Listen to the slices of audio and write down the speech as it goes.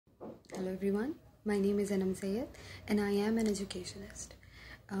Hello everyone, my name is Anum Sayed and I am an educationist.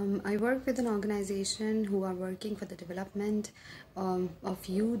 I work with an organization who are working for the development of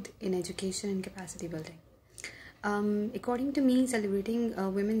youth in education and capacity building. According to me, celebrating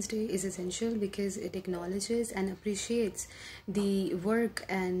Women's Day is essential because it acknowledges and appreciates the work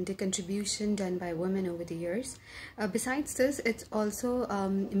and the contribution done by women over the years. Besides this, it's also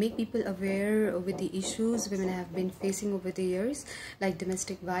make people aware with the issues women have been facing over the years, like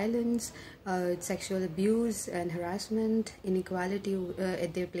domestic violence, sexual abuse and harassment, inequality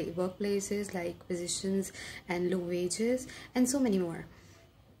at their workplaces like positions and low wages, and so many more.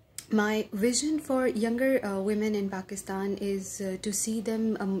 My vision for younger women in Pakistan is to see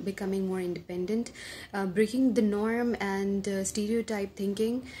them becoming more independent, breaking the norm and stereotype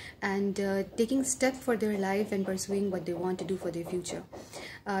thinking, and taking step for their life and pursuing what they want to do for their future.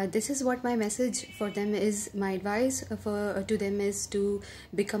 This is what my message for them is. My advice to them is to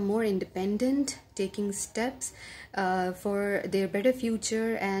become more independent, taking steps for their better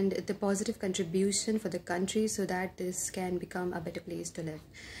future and the positive contribution for the country so that this can become a better place to live.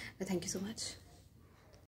 Thank you so much.